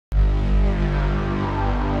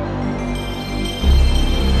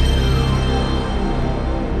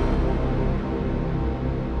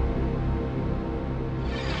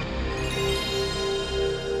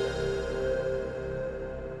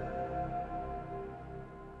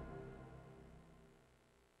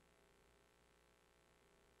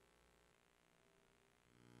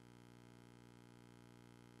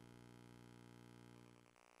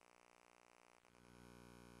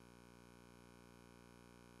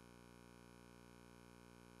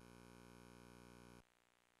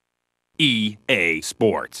EA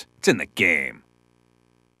Sports. It's in the game.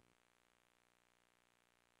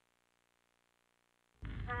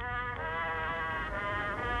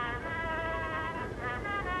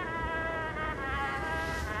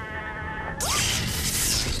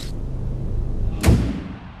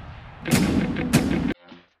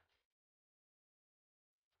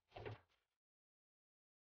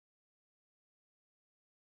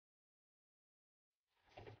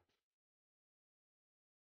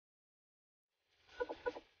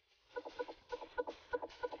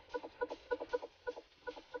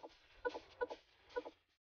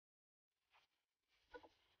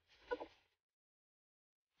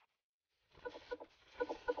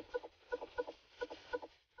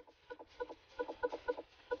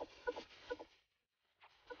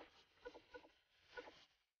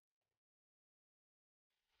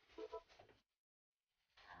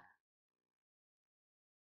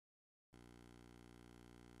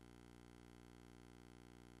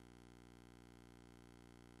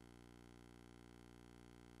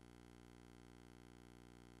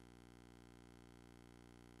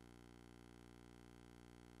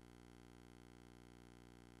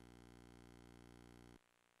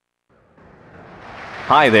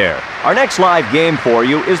 Hi there. Our next live game for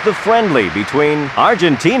you is the friendly between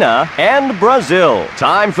Argentina and Brazil.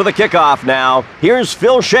 Time for the kickoff now. Here's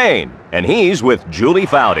Phil Shane, and he's with Julie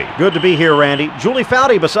Foudy. Good to be here, Randy. Julie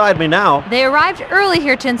Foudy beside me now. They arrived early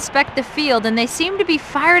here to inspect the field, and they seem to be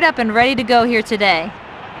fired up and ready to go here today.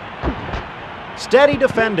 Steady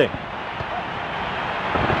defending.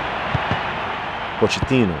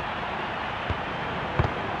 Pochettino.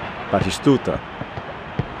 Batistuta.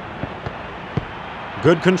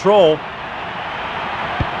 Good control.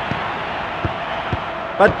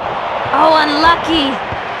 But... oh, unlucky.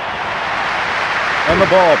 And the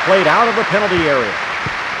ball played out of the penalty area.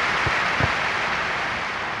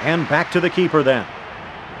 And back to the keeper then.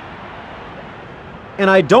 And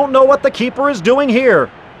I don't know what the keeper is doing here.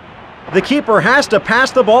 The keeper has to pass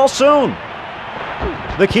the ball soon.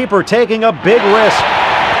 The keeper taking a big risk.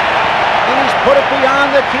 And he's put it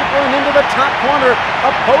beyond the keeper and into the top corner.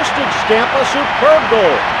 A postage stamp, a superb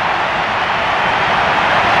goal.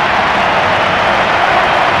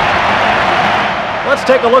 Let's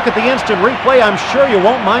take a look at the instant replay. I'm sure you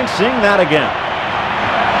won't mind seeing that again.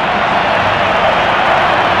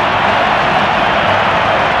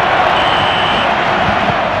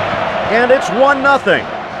 And it's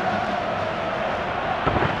 1-0.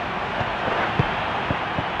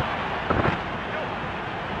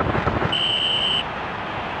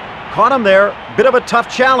 Caught him there. Bit of a tough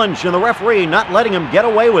challenge, and the referee not letting him get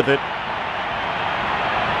away with it.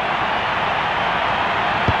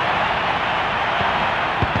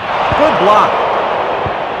 Good block.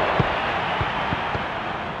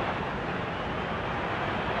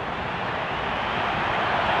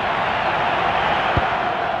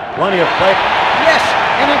 Plenty of play. Yes,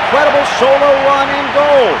 an incredible solo run and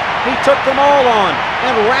goal. He took them all on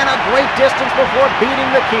and ran a great distance before beating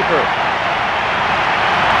the keeper.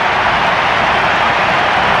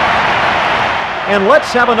 And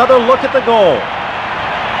let's have another look at the goal.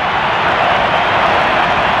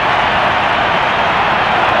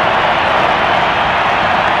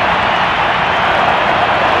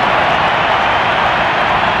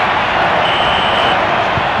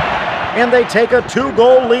 And they take a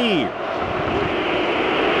 2-goal lead.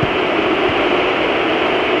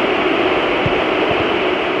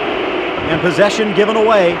 And possession given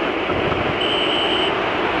away.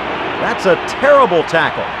 That's a terrible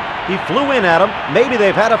tackle. He flew in at him. Maybe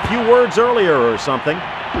they've had a few words earlier or something.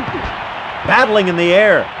 Battling in the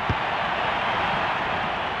air.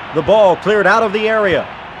 The ball cleared out of the area.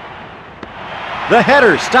 The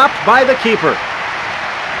header stopped by the keeper.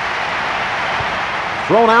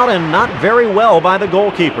 Thrown out and not very well by the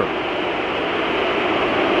goalkeeper.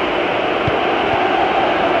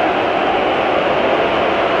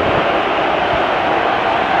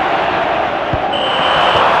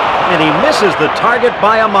 And he misses the target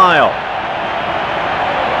by a mile.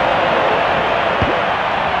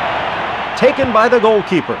 Taken by the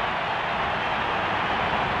goalkeeper.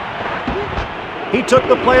 He took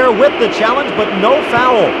the player with the challenge, but no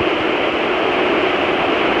foul.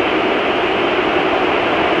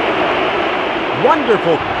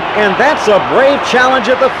 Wonderful. And that's a brave challenge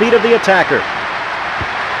at the feet of the attacker.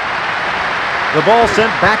 The ball sent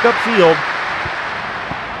back upfield.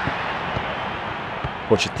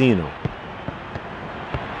 Pochettino.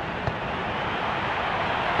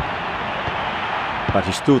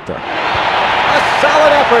 Batistuta. A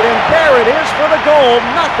solid effort, and there it is for the goal.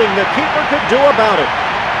 Nothing the keeper could do about it.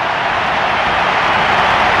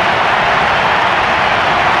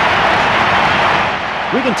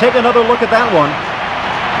 We can take another look at that one.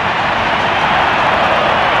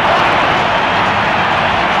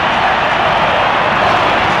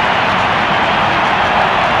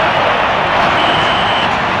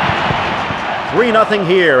 Nothing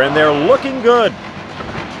here, and they're looking good.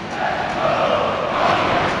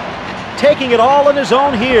 Taking it all in his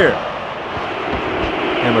own here.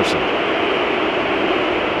 Emerson.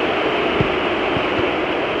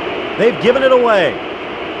 They've given it away.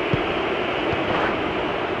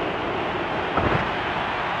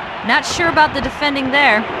 Not sure about the defending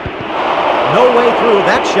there. No way through.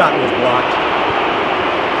 That shot was blocked.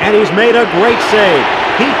 And he's made a great save.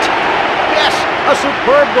 Yes, a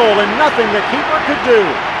superb goal and nothing the keeper could do.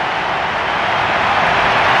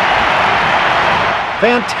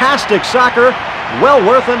 Fantastic soccer. Well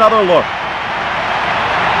worth another look.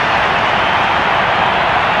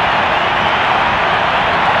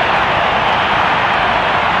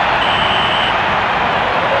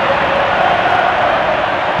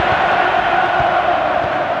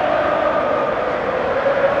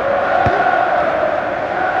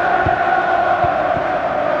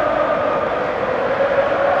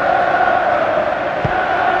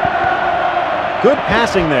 Good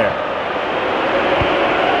passing there.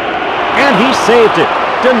 And he saved it.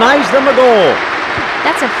 Denies them a goal.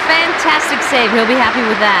 That's a fantastic save. He'll be happy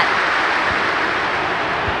with that.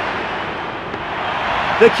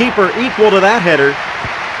 The keeper equal to that header.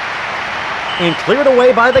 And cleared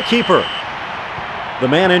away by the keeper. The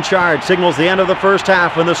man in charge signals the end of the first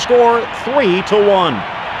half and the score 3-1.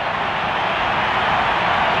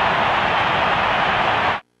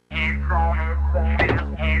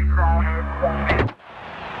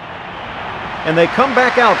 And they come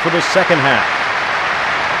back out for the second half.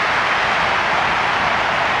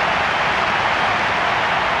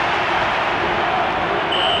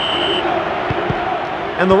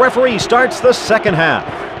 And the referee starts the second half.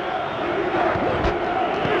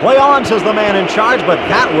 Play on, says the man in charge, but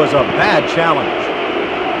that was a bad challenge.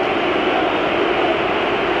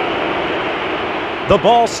 The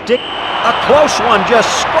ball stick, a close one, just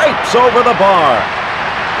scrapes over the bar.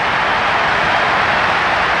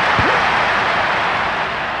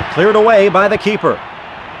 Cleared away by the keeper.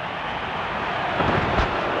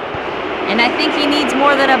 And I think he needs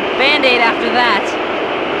more than a Band-Aid after that.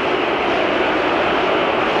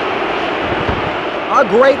 A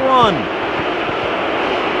great run.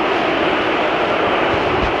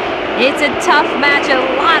 It's a tough match, a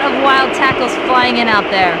lot of wild tackles flying in out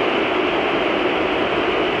there.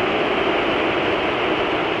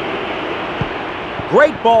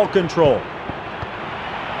 Great ball control.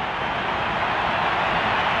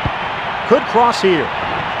 Could cross here.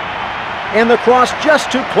 And the cross just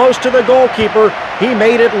too close to the goalkeeper. He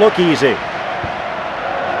made it look easy.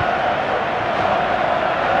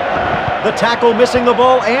 The tackle missing the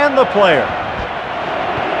ball and the player.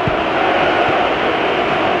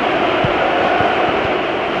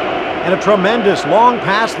 And a tremendous long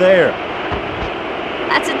pass there.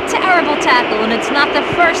 That's a terrible tackle, and it's not the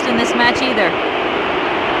first in this match either.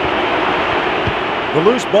 The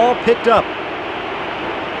loose ball picked up.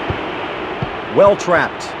 Well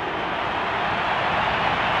trapped.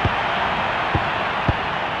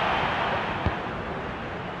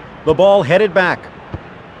 The ball headed back.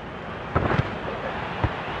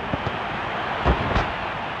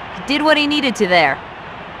 He did what he needed to there.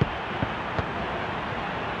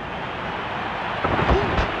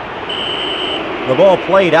 The ball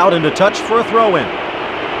played out into touch for a throw-in.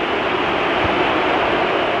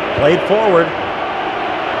 Played forward.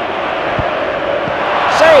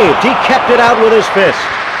 Saved. He kept it out with his fist.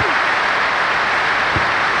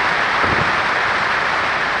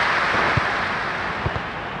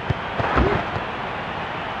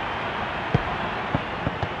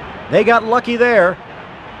 They got lucky there.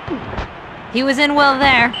 He was in well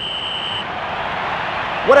there.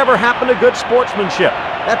 Whatever happened to good sportsmanship?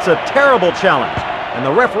 That's a terrible challenge. And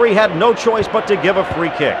the referee had no choice but to give a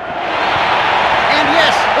free kick. And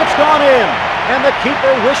yes, it's gone in. And the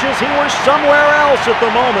keeper wishes he were somewhere else at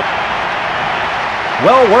the moment.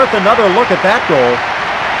 Well worth another look at that goal.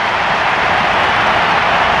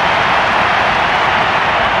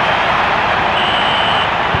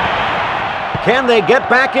 Can they get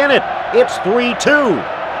back in it? It's 3-2.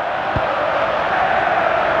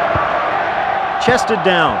 Chested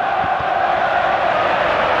down.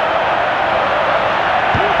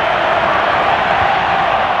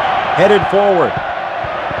 Headed forward.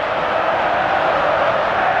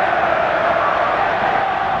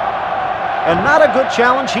 And not a good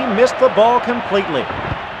challenge. He missed the ball completely. A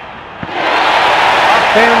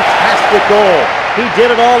fantastic goal. He did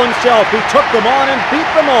it all himself. He took them on and beat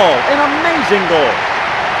them all. An amazing goal.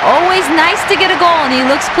 Always nice to get a goal, and he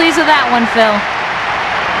looks pleased with that one, Phil.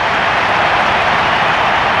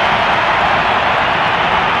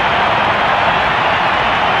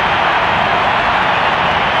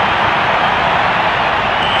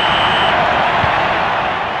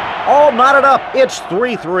 All knotted up. It's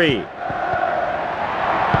 3-3.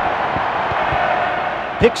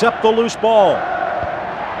 Picks up the loose ball.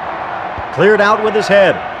 Cleared out with his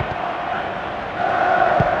head.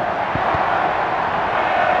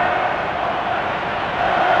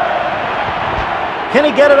 Can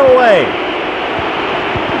he get it away?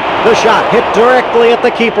 The shot hit directly at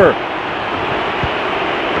the keeper.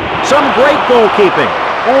 Some great goalkeeping.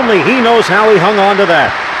 Only he knows how he hung on to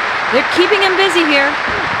that. They're keeping him busy here.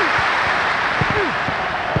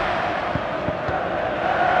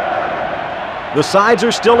 The sides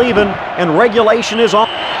are still even, and regulation is on.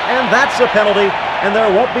 And that's a penalty, and there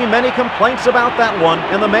won't be many complaints about that one.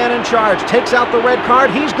 And the man in charge takes out the red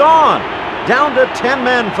card. He's gone. Down to 10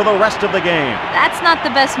 men for the rest of the game. That's not the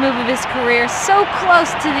best move of his career. So close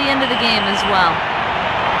to the end of the game as well.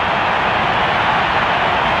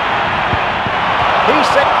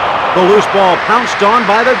 The loose ball pounced on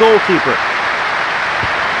by the goalkeeper.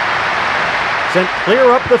 Sent clear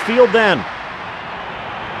up the field then.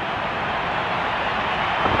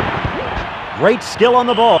 Great skill on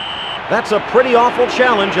the ball. That's a pretty awful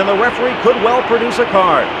challenge, and the referee could well produce a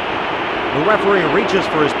card. The referee reaches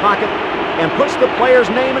for his pocket and puts the player's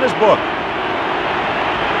name in his book.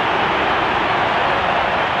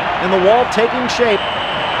 And the wall taking shape.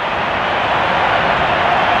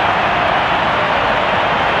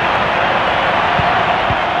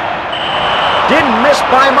 Didn't miss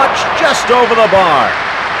by much, just over the bar.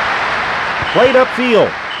 Played upfield.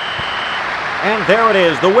 And there it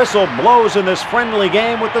is. The whistle blows in this friendly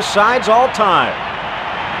game with the sides all tied.